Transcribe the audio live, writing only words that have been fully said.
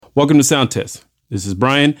Welcome to Sound Test. This is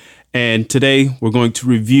Brian, and today we're going to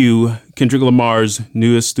review Kendrick Lamar's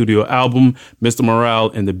newest studio album, Mr. Morale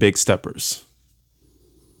and the Big Steppers.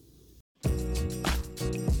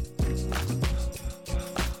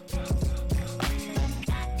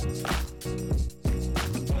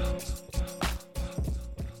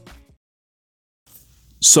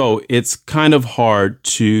 So it's kind of hard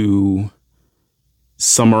to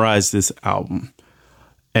summarize this album,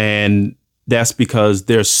 and that's because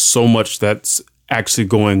there's so much that's actually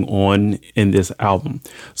going on in this album.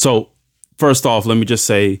 So first off, let me just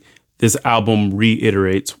say this album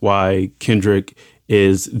reiterates why Kendrick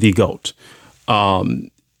is the GOAT.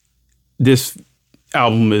 This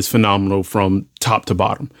album is phenomenal from top to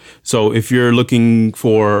bottom. So if you're looking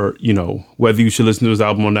for, whether you should listen to this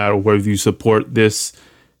album or not, or whether you support this,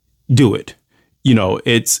 do it.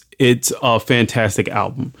 It's a fantastic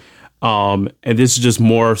album. And this is just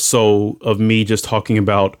more so of me just talking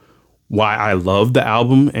about why I love the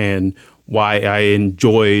album and why I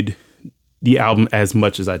enjoyed the album as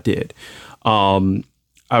much as I did.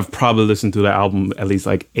 I've probably listened to the album at least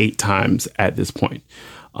like 8 times at this point.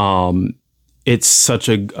 It's such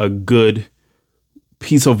a good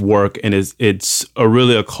piece of work, and it's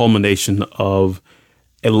really a culmination of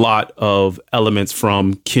a lot of elements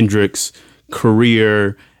from Kendrick's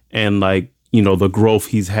career and the growth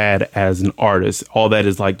he's had as an artist. All that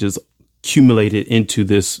is just accumulated into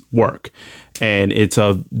this work. And it's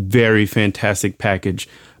a very fantastic package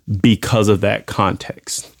because of that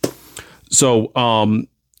context. So,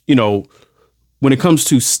 when it comes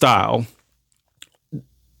to style,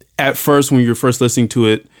 at first, when you're first listening to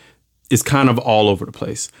it, it's kind of all over the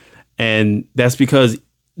place. And that's because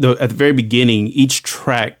at the very beginning, each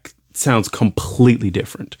track sounds completely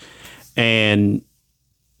different. And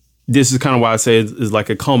this is kind of why I say it's like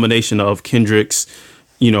a culmination of Kendrick's,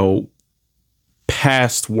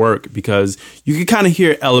 past work, because you can kind of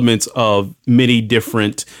hear elements of many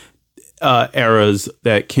different eras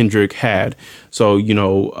that Kendrick had. So,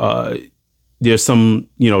 there's some,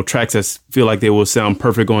 tracks that feel like they will sound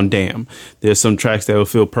perfect on Damn. There's some tracks that will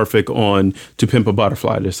feel perfect on To Pimp a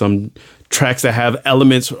Butterfly. There's some tracks that have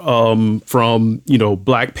elements from,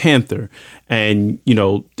 Black Panther. And,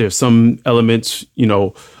 there's some elements,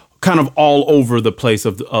 kind of all over the place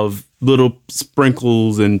of little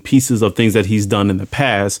sprinkles and pieces of things that he's done in the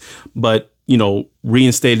past, but,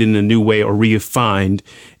 reinstated in a new way or refined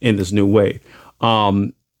in this new way.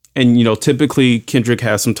 And, typically Kendrick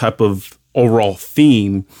has some type of overall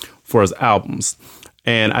theme for his albums.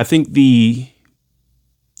 And I think the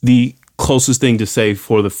closest thing to say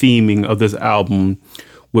for the theming of this album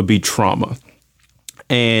would be trauma.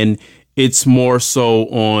 And it's more so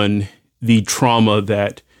on the trauma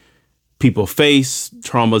that people face,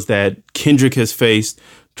 traumas that Kendrick has faced,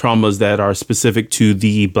 traumas that are specific to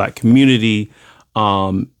the Black community,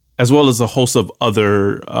 as well as a host of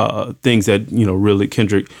other things that, really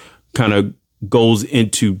Kendrick kind of goes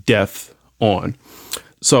into depth on.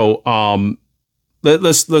 So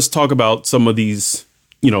let's talk about some of these,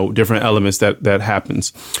 different elements that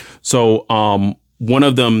happens. So one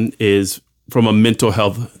of them is from a mental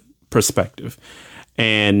health perspective.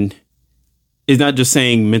 And it's not just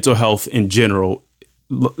saying mental health in general.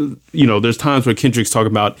 There's times where Kendrick's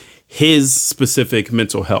talking about his specific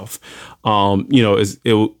mental health.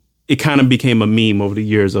 It kind of became a meme over the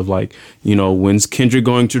years of when's Kendrick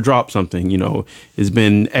going to drop something? It's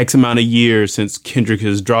been X amount of years since Kendrick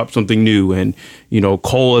has dropped something new. And,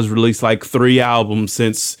 Cole has released 3 albums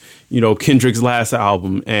since, Kendrick's last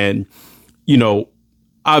album. And,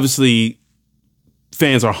 obviously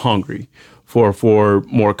fans are hungry for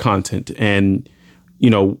more content. And,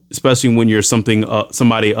 especially when you're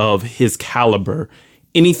somebody of his caliber,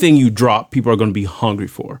 anything you drop, people are going to be hungry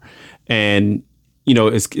for. And,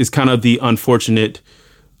 it's kind of the unfortunate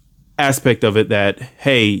aspect of it that,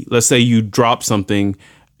 hey, let's say you drop something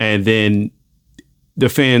and then the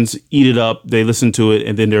fans eat it up, they listen to it,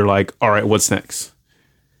 and then they're like, all right, what's next?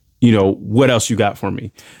 What else you got for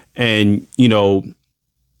me? And,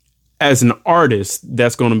 as an artist,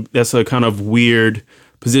 that's a kind of weird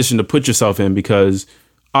position to put yourself in, because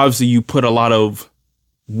obviously you put a lot of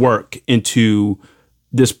work into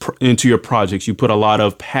your projects. You put a lot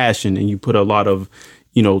of passion and you put a lot of,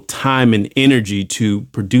 time and energy to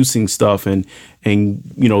producing stuff and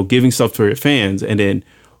giving stuff to your fans. And then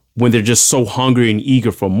when they're just so hungry and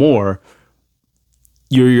eager for more,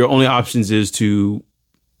 your only options is to,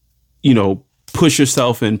 push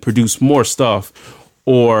yourself and produce more stuff,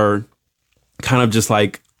 or kind of just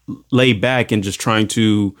lay back and just trying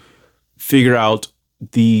to figure out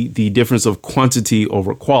the difference of quantity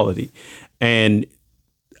over quality. And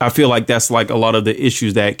I feel like that's like a lot of the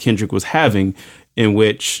issues that Kendrick was having, in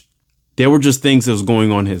which there were just things that was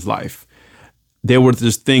going on in his life. There were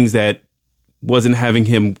just things that wasn't having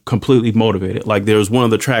him completely motivated. Like there was one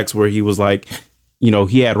of the tracks where he was like,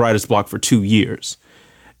 he had writer's block for 2 years.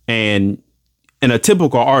 And a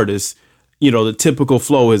typical artist, the typical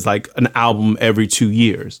flow is like an album every 2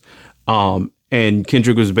 years. And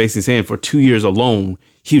Kendrick was basically saying for 2 years alone,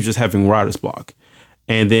 he was just having writer's block.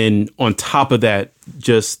 And then on top of that,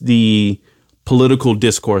 just the political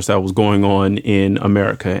discourse that was going on in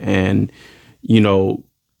America and,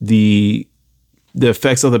 the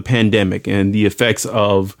effects of the pandemic and the effects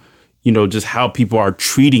of, just how people are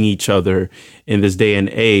treating each other in this day and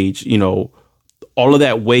age, all of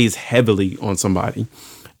that weighs heavily on somebody.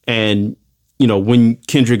 And, when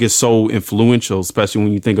Kendrick is so influential, especially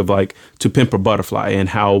when you think of like To Pimp a Butterfly and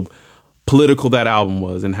how political that album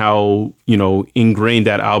was and how, ingrained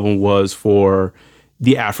that album was for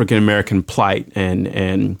the African-American plight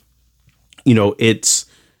and, its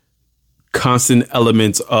constant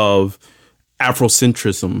elements of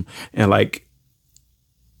Afrocentrism. And like,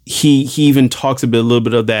 he even talks a little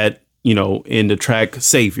bit of that, in the track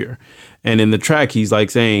Savior. And in the track, he's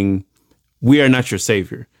like saying, we are not your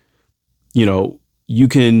savior. You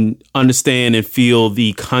can understand and feel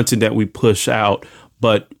the content that we push out,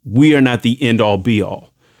 but we are not the end all be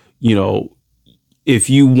all. If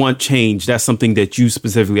you want change, that's something that you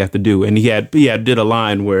specifically have to do. And he did a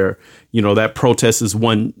line where, that protest is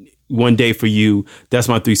one day for you. That's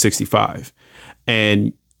my 365.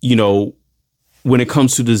 And, when it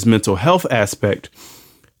comes to this mental health aspect,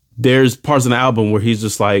 there's parts of the album where he's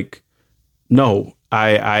just like, no,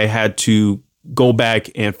 I had to go back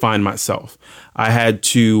and find myself. I had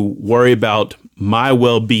to worry about my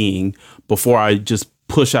well-being before I just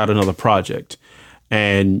push out another project.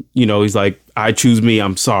 And, he's like, I choose me.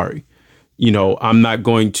 I'm sorry. I'm not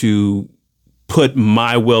going to put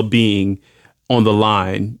my well-being on the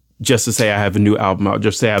line just to say I have a new album out,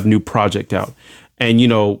 just to say I have a new project out. And,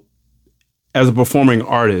 as a performing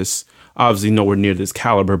artist, obviously nowhere near this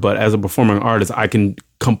caliber, but as a performing artist, I can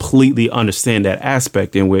completely understand that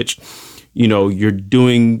aspect in which, you're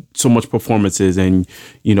doing so much performances and,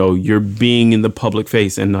 you're being in the public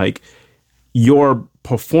face and like your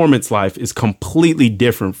performance life is completely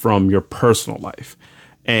different from your personal life.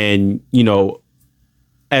 And,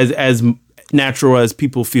 as natural as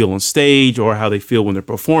people feel on stage or how they feel when they're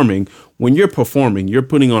performing, when you're performing, you're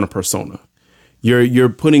putting on a persona. You're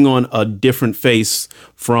putting on a different face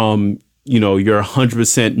from, your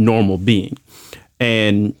 100% normal being.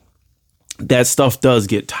 And that stuff does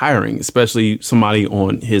get tiring, especially somebody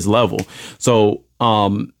on his level. So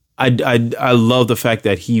I love the fact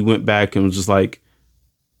that he went back and was just like,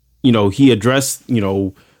 he addressed,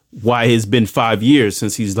 why it's been 5 years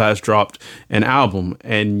since he's last dropped an album.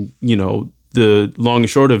 And, the long and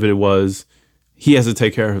short of it was he has to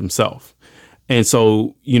take care of himself. And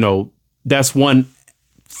so, that's one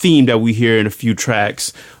theme that we hear in a few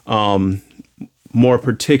tracks. More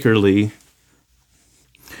particularly,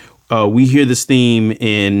 we hear this theme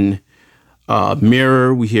in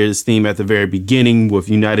Mirror. We hear this theme at the very beginning with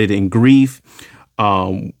United in Grief.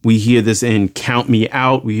 We hear this in Count Me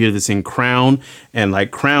Out. We hear this in Crown. And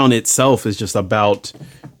like Crown itself is just about,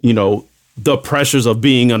 the pressures of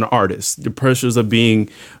being an artist, the pressures of being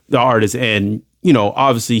the artist. And,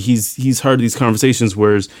 obviously he's heard these conversations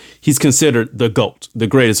where he's considered the GOAT, the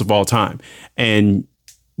greatest of all time. And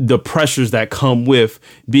the pressures that come with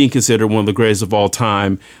being considered one of the greatest of all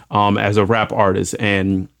time as a rap artist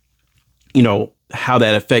and, how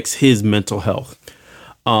that affects his mental health.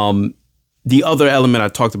 The other element I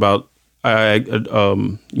talked about,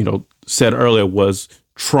 said earlier was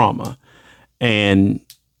trauma. And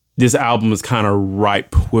this album is kind of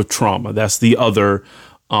ripe with trauma. That's the other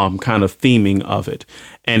kind of theming of it.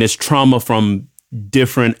 And it's trauma from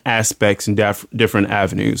different aspects and different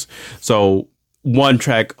avenues. So one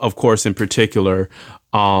track, of course, in particular,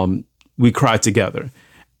 We Cry Together.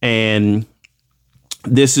 And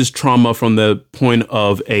this is trauma from the point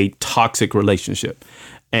of a toxic relationship.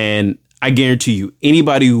 And I guarantee you,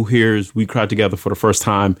 anybody who hears We Cry Together for the first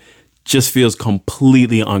time just feels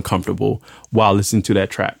completely uncomfortable while listening to that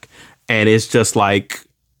track. And it's just like,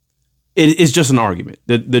 it's just an argument.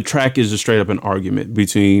 The track is just straight up an argument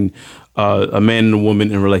between a man and a woman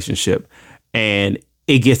in a relationship. And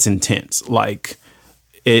it gets intense. Like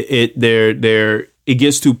it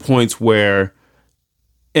gets to points where,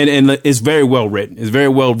 and it's very well written. It's very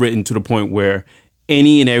well written to the point where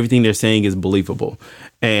any and everything they're saying is believable.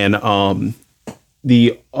 And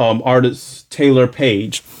the artist Taylor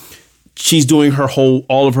Page, she's doing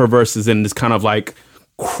all of her verses in this kind of like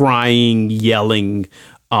crying, yelling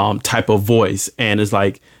type of voice. And it's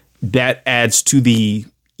like that adds to the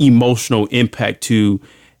emotional impact to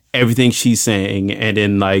everything she's saying. And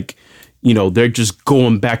then like, you know, they're just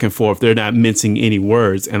going back and forth. They're not mincing any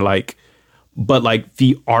words. And like, but like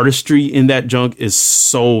the artistry in that junk is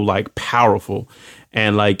so like powerful.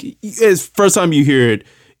 And like, it's first time you hear it,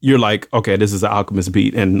 you're like, okay, this is an Alchemist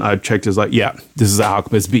beat. And I checked, it's like, yeah, this is an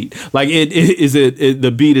Alchemist beat. Like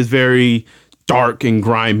the beat is very dark and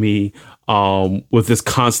grimy, with this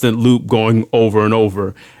constant loop going over and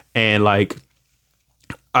over. And like,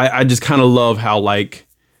 I just kind of love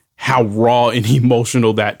how raw and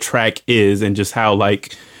emotional that track is, and just how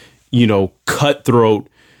like, you know, cutthroat,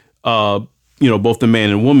 you know, both the man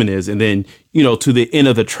and woman is. And then, you know, to the end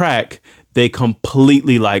of the track, they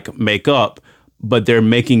completely like make up, but they're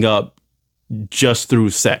making up just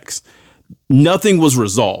through sex. Nothing was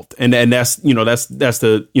resolved. And that's, you know, that's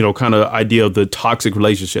the, you know, kind of idea of the toxic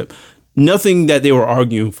relationship. Nothing that they were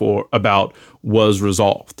arguing about was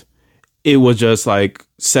resolved. It was just like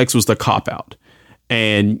sex was the cop out.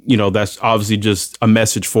 And, you know, that's obviously just a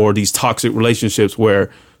message for these toxic relationships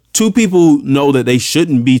where two people know that they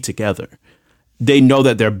shouldn't be together. They know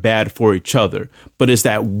that they're bad for each other, but it's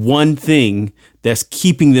that one thing that's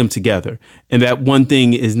keeping them together. And that one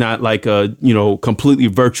thing is not like a, you know, completely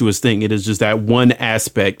virtuous thing. It is just that one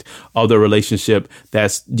aspect of the relationship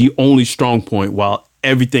that's the only strong point, while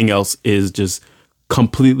everything else is just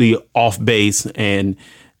completely off base and,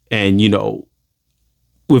 you know,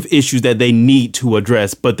 with issues that they need to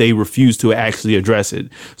address, but they refuse to actually address it.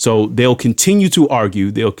 So they'll continue to argue.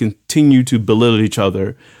 They'll continue to belittle each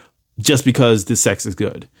other just because the sex is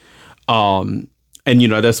good. And, you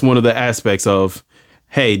know, that's one of the aspects of,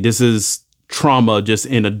 hey, this is trauma just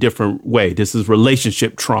in a different way. This is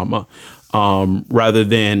relationship trauma, rather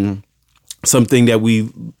than something that we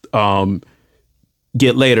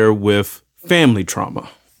get later with family trauma.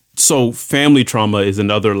 So family trauma is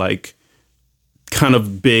another like kind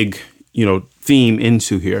of big, you know, theme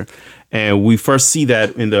into here. And we first see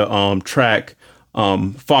that in the track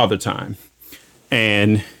Father Time.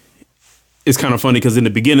 And it's kind of funny because in the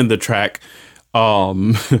beginning of the track,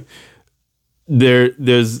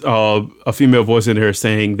 there's a female voice in there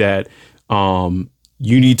saying that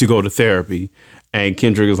you need to go to therapy. And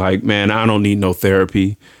Kendrick is like, man, I don't need no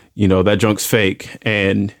therapy. You know, that junk's fake.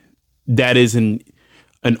 And that is an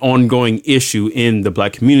ongoing issue in the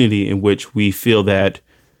Black community, in which we feel that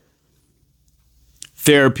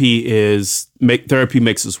therapy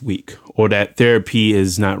makes us weak, or that therapy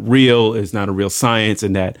is not real, is not a real science,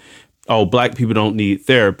 and that, oh, Black people don't need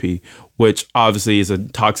therapy, which obviously is a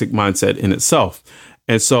toxic mindset in itself.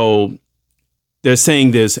 And so they're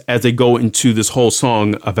saying this as they go into this whole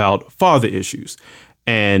song about father issues.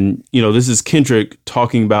 And, you know, this is Kendrick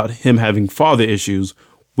talking about him having father issues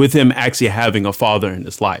with him actually having a father in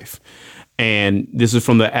his life. And this is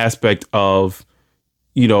from the aspect of,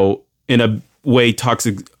 you know, in a way,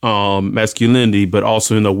 toxic masculinity, but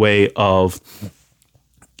also in the way of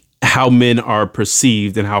how men are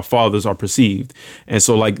perceived and how fathers are perceived. And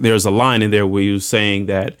so like there's a line in there where he was saying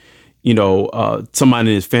that, you know, somebody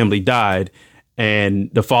in his family died and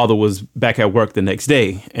the father was back at work the next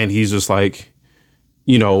day. And he's just like,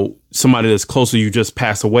 you know, somebody that's close to you just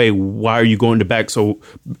passed away. Why are you going back to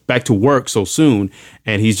work so soon?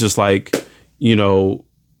 And he's just like, you know,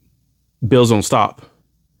 bills don't stop.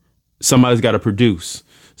 Somebody's got to produce.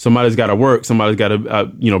 Somebody's got to work. Somebody's got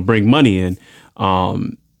to, you know, bring money in.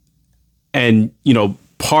 And, you know,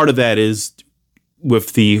 part of that is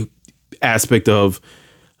with the aspect of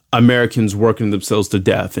Americans working themselves to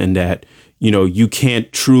death, and that, you know, you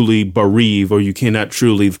can't truly bereave, or you cannot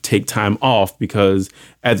truly take time off, because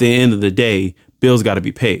at the end of the day, bills got to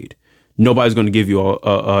be paid. Nobody's going to give you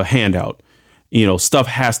a handout. You know, stuff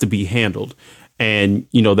has to be handled. And,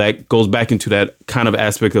 you know, that goes back into that kind of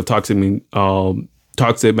aspect of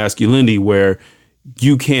toxic masculinity, where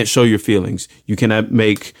you can't show your feelings. You cannot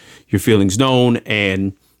make your feelings known.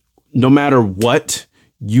 And no matter what,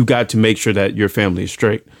 you got to make sure that your family is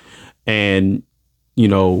straight. And, you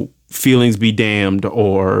know, feelings be damned,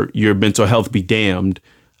 or your mental health be damned.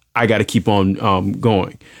 I got to keep on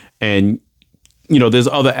going. And, you know, there's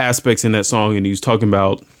other aspects in that song. And he's talking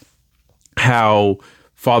about how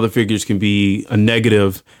father figures can be a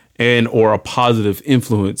negative and or a positive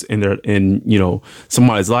influence in you know,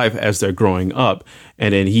 somebody's life as they're growing up.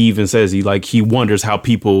 And then he even says he wonders how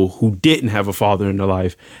people who didn't have a father in their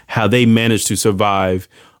life, how they managed to survive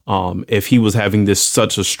if he was having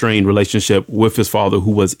such a strained relationship with his father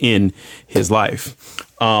who was in his life.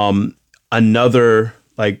 Another,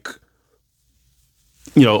 like,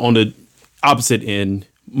 you know, on the opposite end,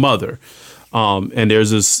 mother. And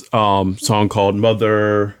there's this song called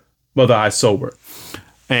Mother I Sober.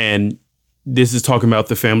 And this is talking about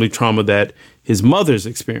the family trauma that his mother's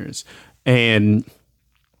experienced. And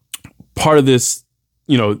part of this,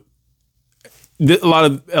 you know, a lot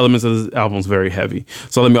of elements of this album is very heavy.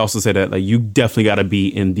 So let me also say that, like, you definitely got to be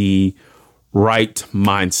in the right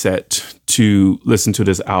mindset to listen to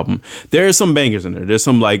this album. There are some bangers in there. There's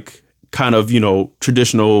some, like, kind of, you know,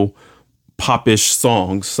 traditional popish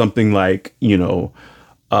songs, something like, you know,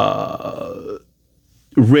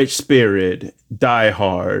 Rich Spirit, Die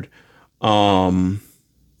Hard,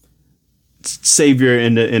 Savior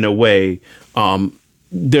in a way.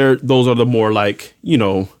 Those are the more, like, you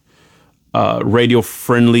know, radio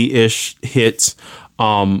friendly ish hits.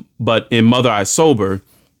 But in Mother I Sober,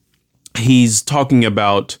 he's talking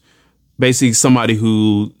about basically somebody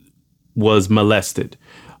who was molested.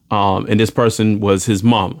 And this person was his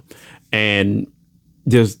mom. And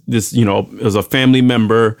there's this, you know, it was a family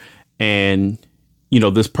member. And, you know,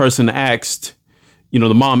 this person asked, you know,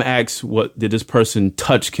 the mom asked, what did this person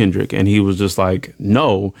touch Kendrick? And he was just like,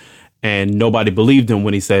 no. And nobody believed him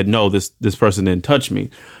when he said, no, this person didn't touch me.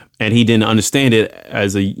 And he didn't understand it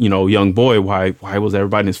as a, you know, young boy. Why was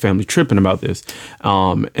everybody in his family tripping about this?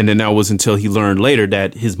 And then that was until he learned later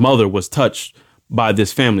that his mother was touched by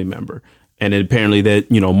this family member. And apparently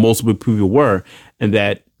that, you know, multiple people were, and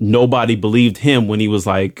that nobody believed him when he was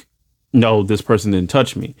like, no, this person didn't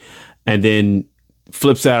touch me. And then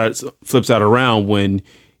flips out around when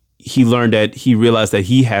he learned that he realized that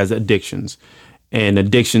he has addictions, and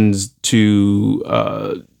addictions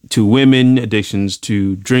to women, addictions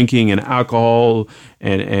to drinking and alcohol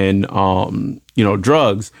and you know,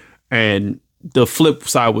 drugs. And the flip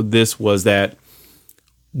side with this was that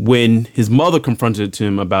when his mother confronted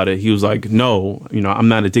him about it, he was like, no, you know, I'm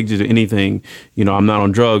not addicted to anything. You know, I'm not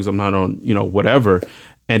on drugs. I'm not on, you know, whatever.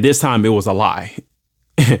 And this time it was a lie.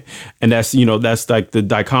 And that's, you know, that's like the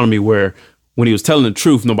dichotomy where when he was telling the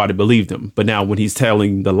truth, nobody believed him. But now when he's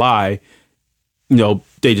telling the lie, you know,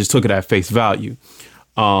 they just took it at face value.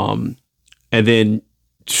 And then,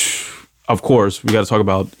 of course, we got to talk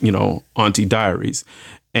about, you know, Auntie Diaries.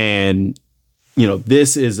 And, you know,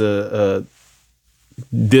 this is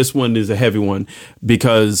this one is a heavy one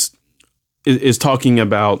because it's talking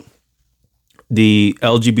about the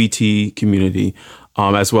LGBT community,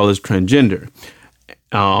 as well as transgender.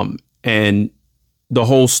 And the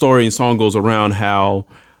whole story and song goes around how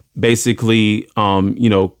basically, you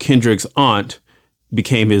know, Kendrick's aunt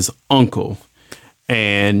became his uncle.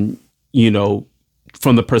 And, you know,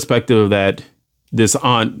 from the perspective that this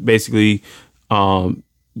aunt basically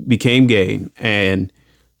became gay, and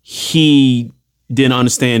he didn't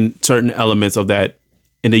understand certain elements of that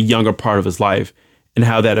in the younger part of his life and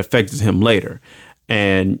how that affected him later.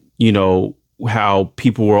 And, you know, how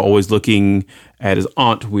people were always looking at his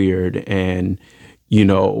aunt weird, and, you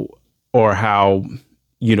know, or how,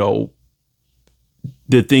 you know,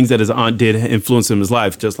 the things that his aunt did influence him in his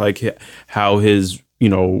life, just like how his, you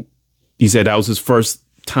know, he said that was his first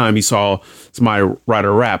time he saw somebody write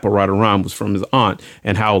a rap or write a rhyme was from his aunt,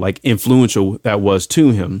 and how, like, influential that was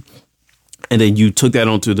to him. And then you took that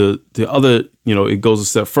onto the other, you know, it goes a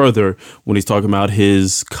step further when he's talking about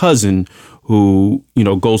his cousin who, you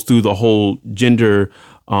know, goes through the whole gender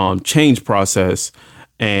change process.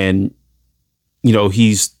 And, you know,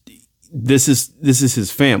 this is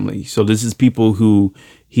his family. So this is people who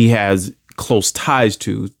he has close ties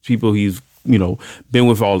to, people he's, you know, been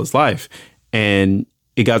with all his life. And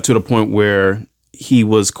it got to the point where he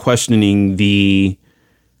was questioning the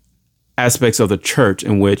aspects of the church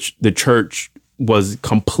in which the church was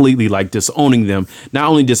completely, like, disowning them, not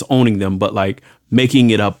only disowning them, but, like, making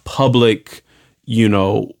it a public, you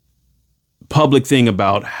know, public thing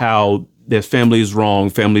about how their family is wrong,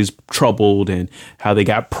 family's troubled, and how they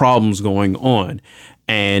got problems going on.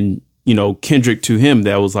 And, you know, Kendrick, to him,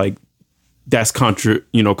 that was like, that's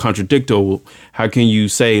contradictory. How can you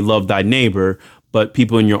say love thy neighbor, but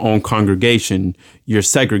people in your own congregation, you're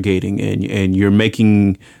segregating and you're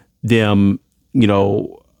making them, you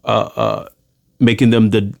know, making them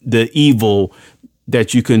the evil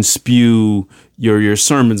that you can spew your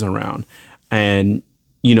sermons around. And,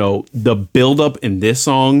 you know, the buildup in this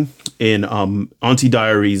song, in Auntie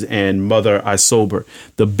Diaries and Mother I Sober,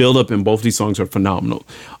 the buildup in both these songs are phenomenal.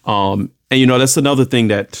 And, you know, that's another thing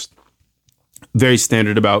that's very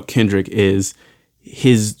standard about Kendrick is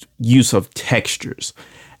his use of textures.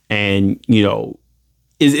 And, you know,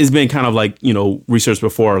 it's been kind of like, you know, researched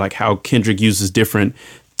before, like how Kendrick uses different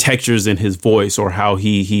textures in his voice or how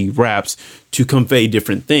he raps to convey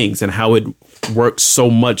different things and how it works so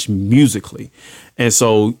much musically. And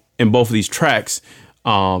so in both of these tracks,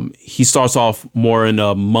 He starts off more in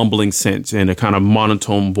a mumbling sense and a kind of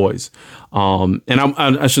monotone voice. I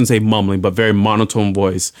shouldn't say mumbling, but very monotone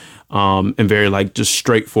voice, and very like just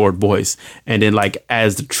straightforward voice. And then like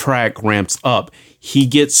as the track ramps up, he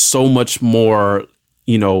gets so much more,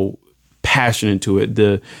 passion into it.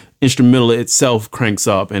 The instrumental itself cranks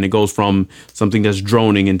up and it goes from something that's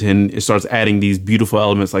droning and then it starts adding these beautiful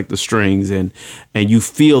elements like the strings and you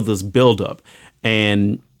feel this buildup.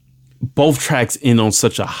 And both tracks end on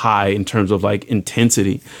such a high in terms of like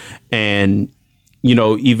intensity. And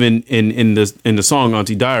even in the song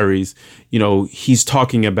Auntie Diaries, he's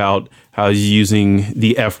talking about how he's using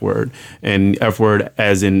the F word, and F word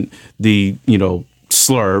as in the,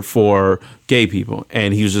 slur for gay people.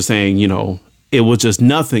 And he was just saying, it was just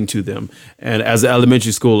nothing to them. And as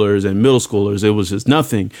elementary schoolers and middle schoolers, it was just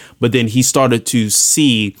nothing. But then he started to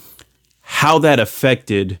see how that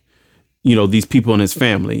affected, these people in his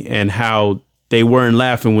family and how they weren't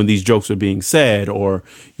laughing when these jokes were being said, or,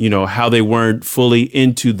 how they weren't fully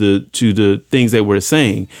into the things they were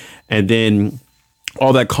saying. And then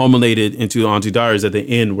all that culminated into Auntie Diaries at the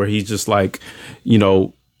end, where he's just like,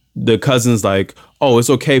 the cousin's like, oh, it's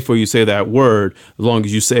okay for you to say that word as long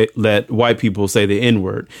as you let white people say the N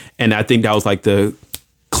word. And I think that was like the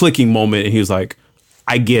clicking moment. And he was like,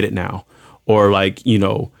 I get it now. Or like,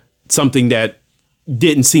 something that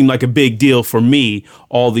didn't seem like a big deal for me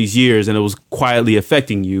all these years, and it was quietly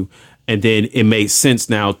affecting you. And then it made sense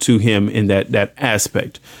now to him in that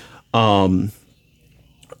aspect. And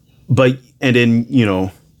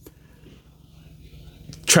then,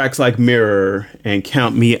 tracks like Mirror and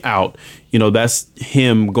Count Me Out, that's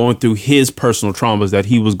him going through his personal traumas that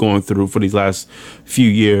he was going through for these last few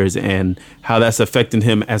years, and how that's affecting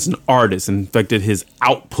him as an artist and affected his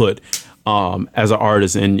output as an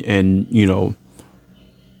artist, and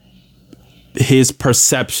his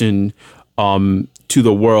perception to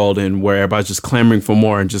the world, and where everybody's just clamoring for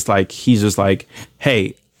more, and just like he's just like,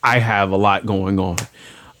 hey, I have a lot going on.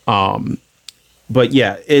 But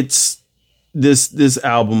yeah, it's this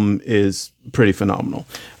album is pretty phenomenal.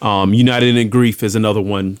 United in Grief is another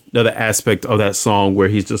aspect of that song where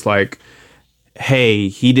he's just like, hey,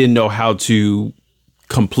 he didn't know how to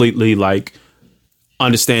completely like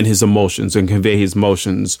understand his emotions and convey his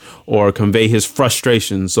emotions or convey his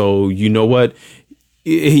frustration. So you know what,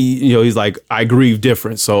 he's like, I grieve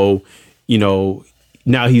different. So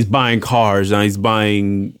now he's buying cars, now he's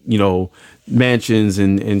buying mansions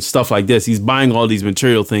and stuff like this. He's buying all these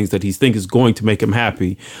material things that he thinks is going to make him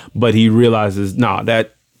happy, but he realizes,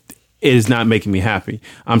 that is not making me happy.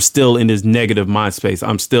 I'm still in this negative mind space.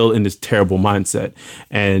 I'm still in this terrible mindset.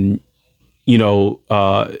 And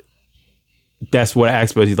that's what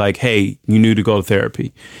aspect he's like, hey, you need to go to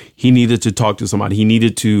therapy. He needed to talk to somebody. He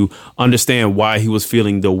needed to understand why he was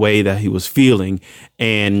feeling the way that he was feeling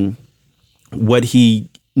and what he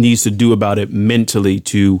needs to do about it mentally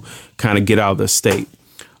to kind of get out of the state.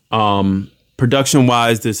 Production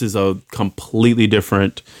wise, this is a completely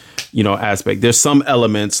different, aspect. There's some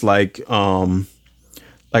elements like I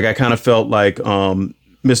kind of felt like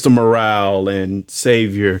Mr. Morale and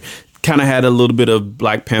Savior kind of had a little bit of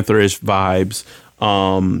Black Panther-ish vibes.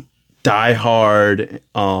 Die Hard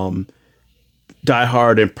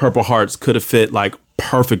and Purple Hearts could have fit like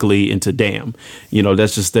perfectly into Damn.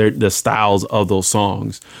 That's just the styles of those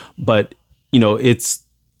songs. But, it's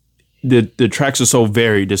the tracks are so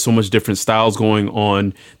varied. There's so much different styles going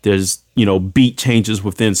on. There's, beat changes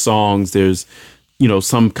within songs. There's,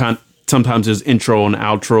 sometimes there's intro and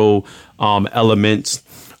outro elements.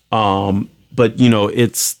 But,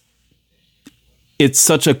 it's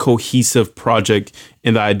such a cohesive project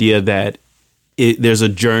in the idea that there's a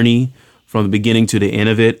journey from the beginning to the end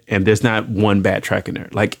of it, and there's not one bad track in there.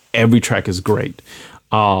 Like every track is great,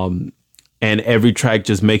 and every track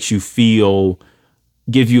just makes you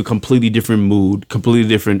give you a completely different mood, completely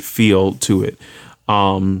different feel to it.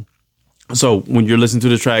 So when you're listening to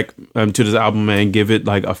the track, to this album, man, give it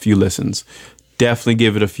like a few listens. Definitely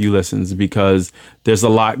give it a few listens, because there's a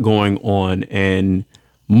lot going on, and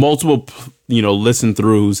multiple, listen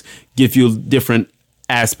throughs give you different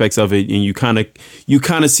aspects of it, and you kind of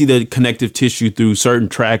see the connective tissue through certain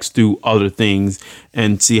tracks, through other things,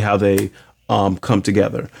 and see how they come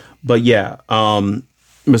together. But yeah,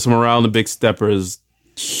 Mr. Morale and the Big Steppers,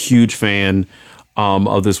 huge fan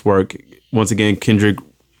of this work. Once again, Kendrick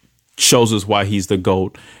shows us why he's the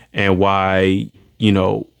GOAT, and why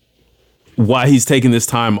he's taking this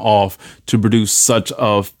time off to produce such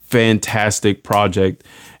a fantastic project,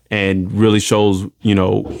 and really shows,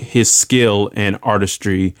 his skill and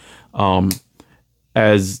artistry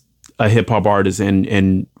as a hip hop artist,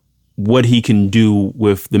 and what he can do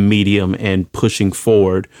with the medium and pushing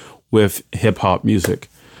forward with hip hop music.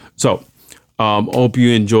 So, hope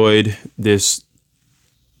you enjoyed this,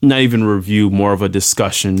 not even review, more of a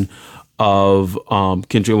discussion of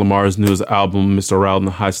Kendrick Lamar's newest album, Mr. Rowell and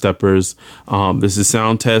the High Steppers. This is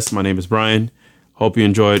Sound Test. My name is Brian. Hope you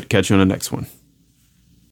enjoyed. Catch you on the next one.